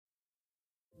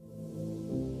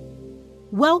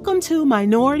Welcome to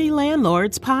Minority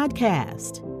Landlords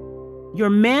Podcast, your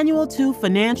manual to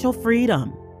financial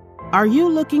freedom. Are you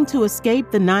looking to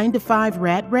escape the 9-to-5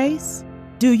 rat race?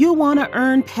 Do you want to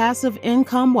earn passive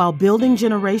income while building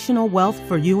generational wealth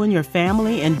for you and your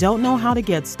family and don't know how to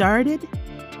get started?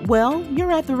 Well,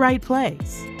 you're at the right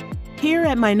place. Here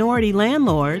at Minority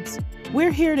Landlords,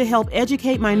 we're here to help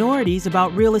educate minorities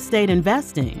about real estate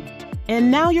investing.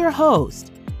 And now your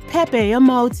host, Pepe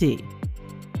Amoti.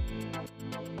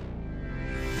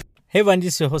 Hey everyone,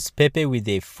 this is your host Pepe with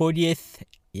the 40th.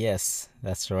 Yes,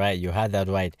 that's right, you heard that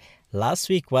right. Last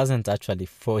week wasn't actually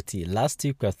 40. Last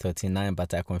week was 39,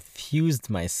 but I confused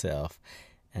myself.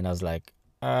 And I was like,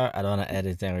 I don't want to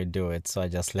edit and redo it, so I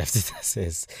just left it as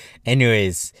is.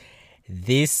 Anyways,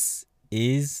 this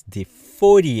is the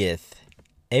 40th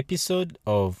episode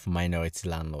of Minority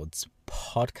Landlords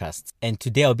Podcast. And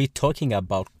today I'll be talking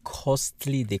about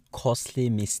the costly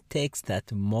mistakes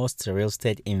that most real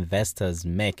estate investors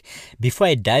make. Before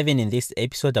I dive in this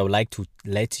episode, I would like to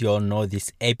let you all know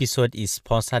this episode is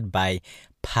sponsored by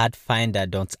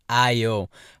Pathfinder.io.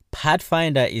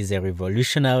 Pathfinder is a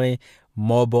revolutionary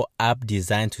mobile app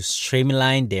designed to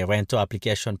streamline the rental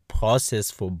application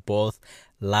process for both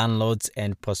landlords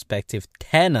and prospective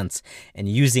tenants. And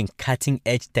using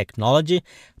cutting-edge technology,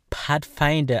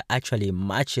 Pathfinder actually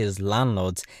matches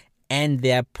landlords and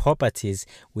their properties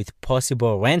with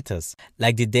possible renters.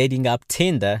 Like the dating app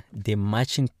Tinder, the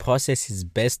matching process is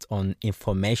based on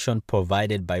information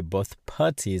provided by both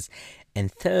parties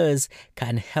and thus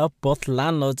can help both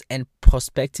landlords and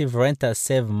prospective renters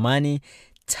save money,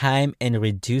 time, and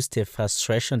reduce the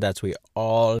frustration that we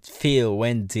all feel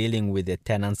when dealing with the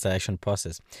tenant selection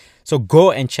process. So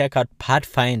go and check out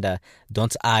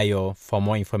Pathfinder.io for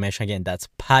more information. Again, that's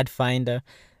Pathfinder.io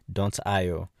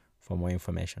for more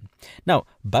information. Now,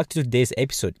 back to today's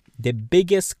episode. The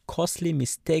biggest costly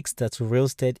mistakes that real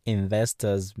estate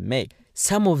investors make.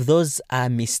 Some of those are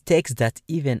mistakes that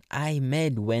even I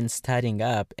made when starting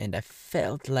up, and I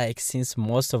felt like since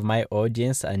most of my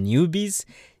audience are newbies,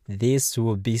 this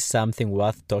will be something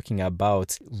worth talking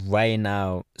about right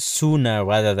now, sooner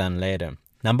rather than later.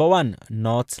 Number one,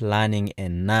 not learning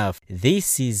enough.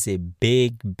 This is a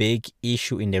big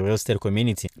issue in the real estate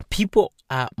community. People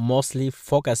are mostly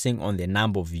focusing on the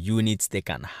number of units they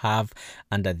can have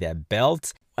under their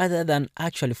belt, rather than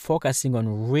actually focusing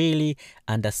on really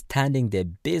understanding the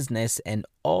business and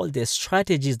all the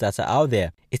strategies that are out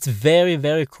there. It's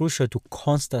very crucial to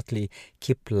constantly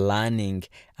keep learning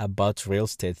about real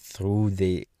estate through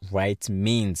the right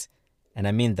means. And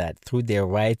I mean that, through the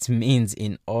right means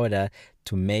in order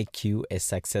to make you a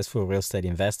successful real estate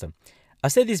investor. I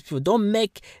say this, people, don't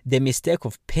make the mistake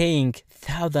of paying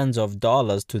thousands of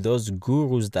dollars to those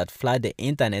gurus that flood the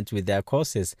internet with their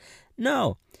courses.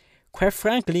 No. Quite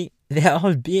frankly, they are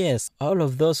all BS. All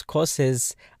of those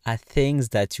courses are things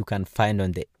that you can find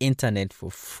on the internet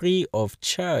for free of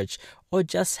charge, or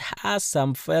just ask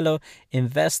some fellow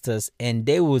investors and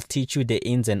they will teach you the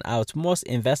ins and outs. Most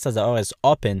investors are always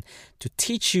open to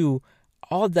teach you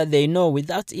all that they know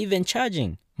without even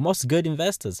charging. Most good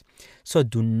investors. So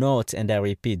do not, and I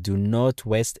repeat, do not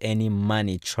waste any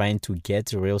money trying to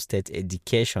get real estate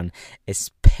education,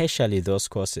 especially those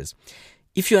courses.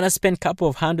 If you want to spend a couple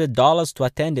of $100 to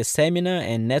attend a seminar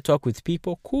and network with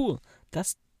people, cool.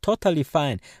 That's totally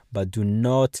fine. But do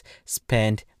not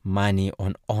spend money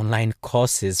on online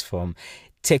courses from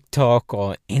TikTok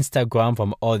or Instagram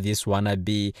from all these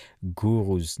wannabe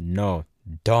gurus. No,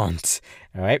 don't.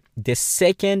 All right. The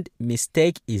second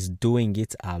mistake is doing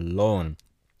it alone.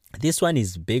 This one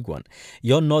is a big one.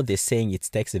 You all know the saying, it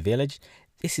takes a village.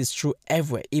 This is true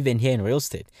everywhere, even here in real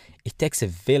estate. It takes a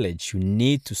village. You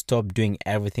need to stop doing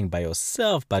everything by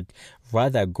yourself, but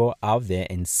rather go out there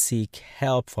and seek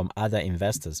help from other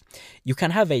investors. You can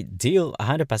have a deal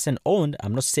 100% owned.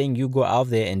 I'm not saying you go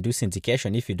out there and do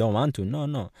syndication if you don't want to.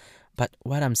 No. But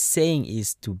what I'm saying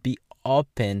is to be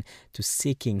open to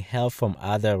seeking help from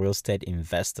other real estate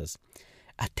investors.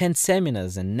 Attend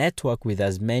seminars and network with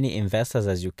as many investors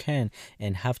as you can,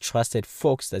 and have trusted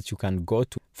folks that you can go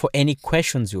to for any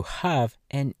questions you have,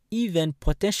 and even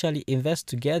potentially invest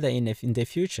together in the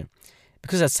future.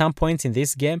 Because at some point in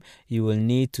this game, you will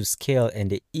need to scale, and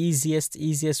the easiest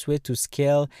way to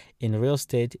scale in real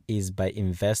estate is by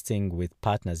investing with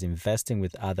partners, investing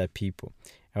with other people.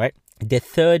 All right. The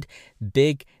third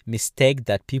big mistake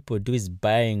that people do is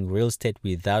buying real estate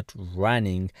without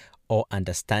running or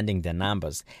understanding the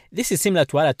numbers. This is similar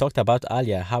to what I talked about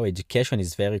earlier, how education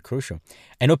is very crucial.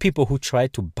 I know people who try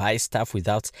to buy stuff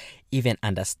without even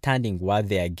understanding what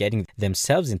they are getting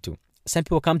themselves into. Some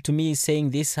people come to me saying,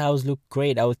 this house looks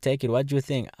great, I'll take it. What do you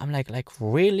think? I'm like,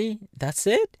 really? That's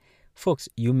it? Folks,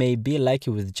 you may be lucky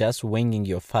with just winging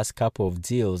your first couple of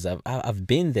deals. I've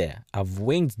been there. I've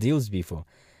winged deals before.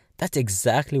 That's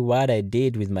exactly what I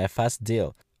did with my first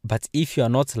deal. But if you're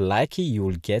not lucky, you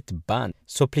will get burned.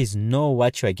 So please know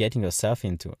what you are getting yourself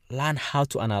into. Learn how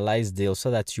to analyze deals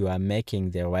so that you are making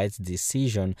the right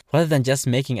decision rather than just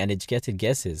making uneducated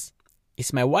guesses.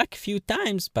 It might work a few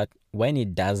times, but when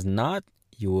it does not,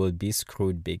 you will be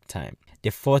screwed big time.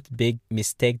 The fourth big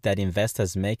mistake that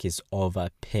investors make is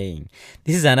overpaying.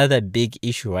 This is another big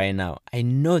issue right now. I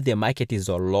know the market is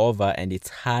all over and it's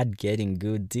hard getting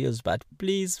good deals, but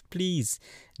please,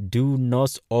 do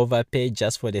not overpay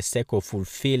just for the sake of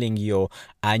fulfilling your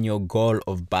annual goal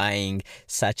of buying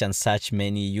such and such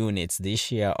many units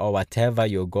this year or whatever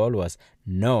your goal was.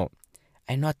 No.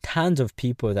 I know tons of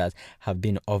people that have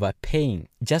been overpaying.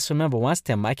 Just remember, once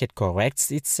the market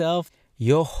corrects itself,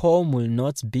 your home will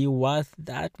not be worth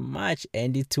that much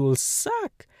and it will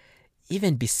suck.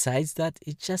 Even besides that,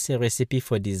 it's just a recipe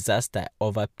for disaster,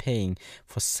 overpaying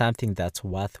for something that's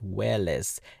worth way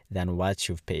less than what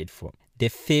you've paid for. The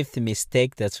fifth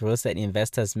mistake that real estate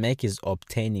investors make is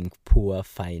obtaining poor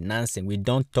financing. We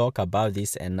don't talk about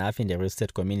this enough in the real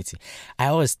estate community. I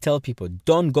always tell people,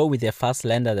 don't go with the first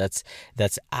lender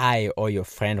that's I or your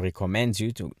friend recommends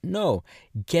you to. No,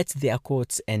 get their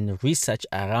quotes and research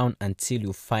around until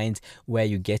you find where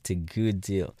you get a good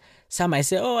deal. Some might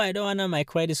say, I don't want my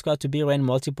credit score to be run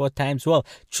multiple times. Well,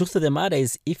 truth of the matter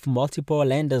is, if multiple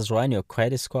lenders run your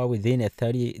credit score within a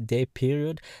 30-day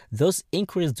period, those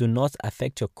inquiries do not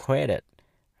affect your credit,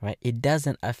 right? It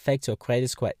doesn't affect your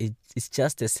credit score. It's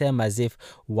just the same as if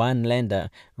one lender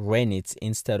ran it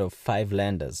instead of 5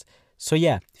 lenders. So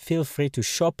yeah, feel free to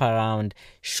shop around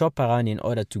in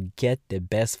order to get the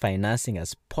best financing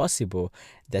as possible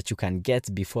that you can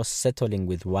get before settling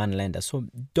with one lender. So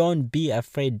don't be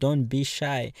afraid, don't be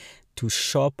shy to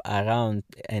shop around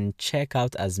and check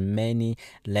out as many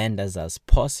lenders as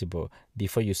possible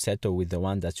before you settle with the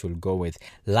one that you'll go with.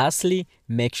 Lastly,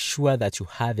 make sure that you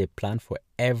have a plan for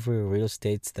every real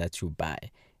estate that you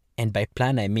buy. And by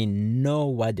plan, I mean know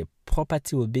what the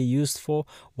property will be used for,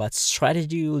 what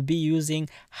strategy you will be using,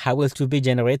 how it will be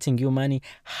generating you money,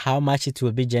 how much it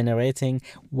will be generating,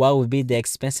 what will be the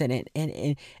expense. And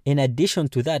in addition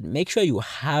to that, make sure you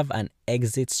have an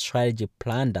exit strategy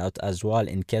planned out as well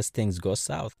in case things go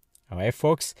south. All right,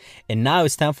 folks. And now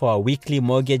it's time for our weekly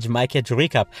mortgage market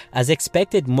recap. As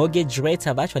expected, mortgage rates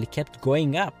have actually kept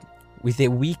going up. With the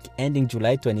week ending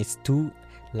July 22,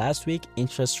 last week,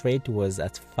 interest rate was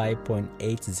at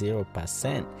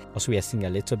 5.80%. Also, we are seeing a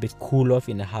little bit cool off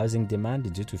in the housing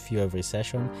demand due to fear of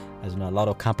recession. As you know, a lot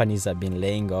of companies have been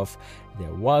laying off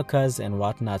their workers and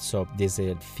whatnot. So there's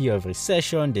a fear of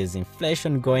recession, there's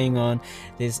inflation going on.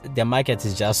 The market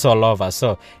is just all over.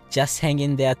 So just hang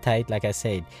in there tight. Like I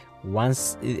said,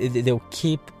 once they'll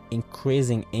keep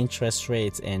increasing interest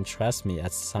rates, and trust me,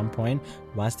 at some point,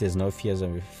 once there's no fears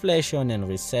of inflation and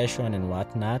recession and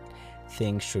whatnot,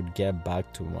 things should get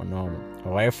back to normal.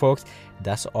 All right, folks,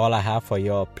 that's all I have for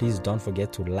y'all. Please don't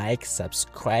forget to like,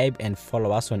 subscribe, and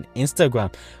follow us on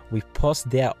Instagram. We post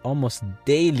there almost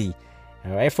daily.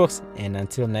 All right, folks, and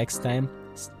until next time,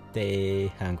 stay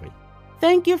hungry.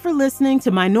 Thank you for listening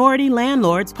to Minority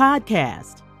Landlords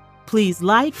Podcast. Please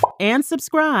like and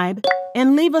subscribe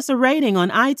and leave us a rating on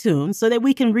iTunes so that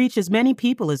we can reach as many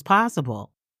people as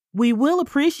possible. We will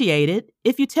appreciate it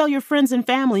if you tell your friends and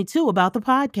family too about the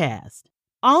podcast.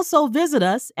 Also visit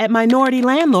us at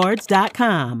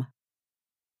minoritylandlords.com.